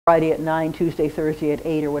Friday at 9, Tuesday, Thursday at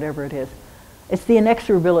 8, or whatever it is. It's the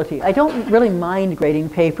inexorability. I don't really mind grading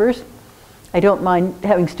papers. I don't mind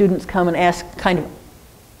having students come and ask kind of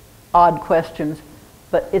odd questions,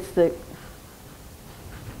 but it's the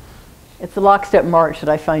lockstep march that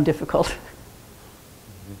I find difficult.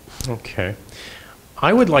 Okay.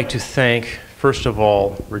 I would like to thank, first of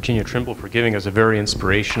all, Virginia Trimble for giving us a very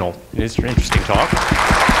inspirational and interesting talk.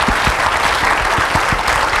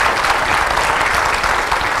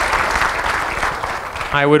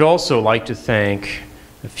 I would also like to thank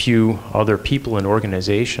a few other people and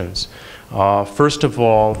organizations. First of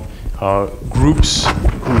all, groups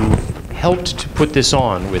who helped to put this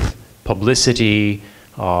on with publicity,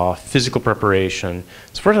 physical preparation.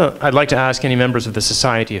 So first, I'd like to ask any members of the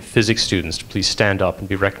Society of Physics students to please stand up and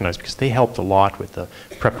be recognized, because they helped a lot with the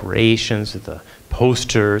preparations, with the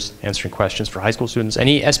posters, answering questions for high school students.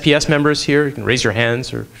 Any SPS members here? You can raise your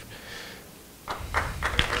hands. Or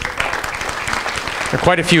there are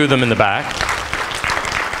quite a few of them in the back.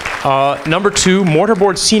 Number 2,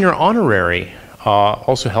 Mortarboard Senior Honorary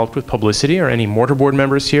also helped with publicity. Are any Mortarboard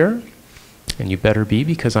members here? And you better be,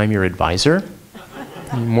 because I'm your advisor.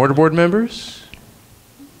 Any Mortarboard members?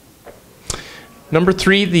 Number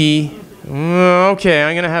 3, okay,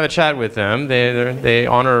 I'm going to have a chat with them. They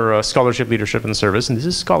honor scholarship, leadership, and service, and this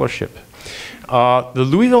is scholarship. The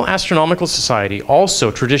Louisville Astronomical Society also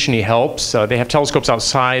traditionally helps. They have telescopes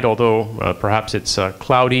outside, although perhaps it's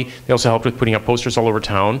cloudy. They also helped with putting up posters all over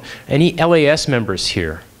town. Any LAS members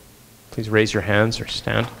here? Please raise your hands or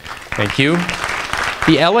stand. Thank you.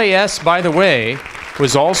 The LAS, by the way,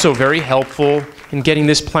 was also very helpful in getting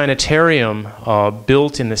this planetarium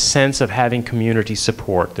built in the sense of having community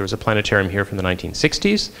support. There was a planetarium here from the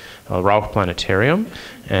 1960s, Rauch Planetarium,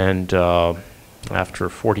 and after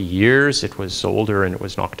 40 years, it was older and it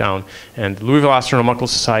was knocked down. And the Louisville Astronomical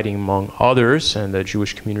Society, among others, and the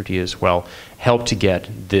Jewish community as well, helped to get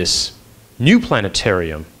this new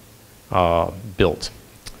planetarium built.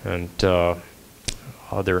 And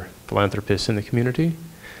other philanthropists in the community.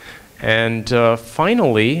 And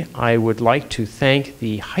finally, I would like to thank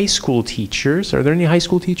the high school teachers. Are there any high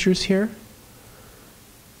school teachers here?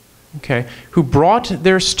 Okay. Who brought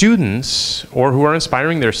their students, or who are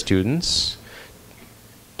inspiring their students,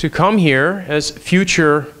 to come here as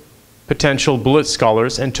future potential Bullitt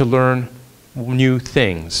scholars and to learn new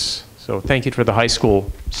things. So thank you for the high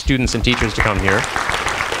school students and teachers to come here.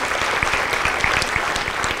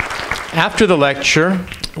 After the lecture,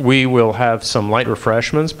 we will have some light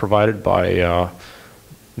refreshments provided by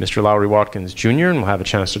Mr. Lowry Watkins Jr., and we'll have a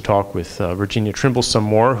chance to talk with Virginia Trimble some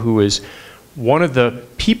more, who is one of the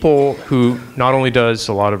people who not only does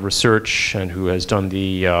a lot of research and who has done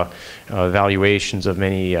the evaluations of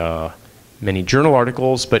many journal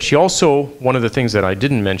articles, but she also, one of the things that I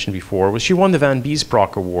didn't mention before, was she won the Van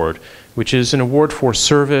Biesbroek Award, which is an award for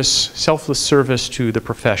service, selfless service to the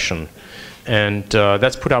profession. And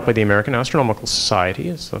that's put out by the American Astronomical Society.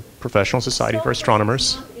 It's a professional society for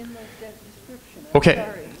astronomers.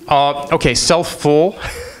 Okay. Okay, self-full.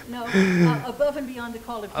 No, above and beyond the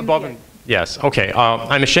call of duty. Above and, yes, okay.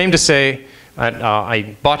 I'm ashamed to say that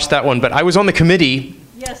I botched that one, but I was on the committee.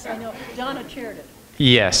 Yes, I know. Donna chaired it.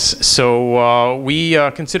 Yes, so we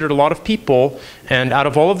considered a lot of people, and out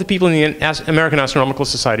of all of the people in the American Astronomical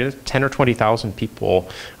Society, 10 or 20,000 people,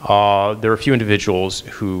 there are a few individuals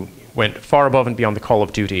who went far above and beyond the call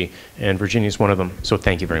of duty, and Virginia is one of them, so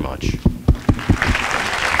thank you very much.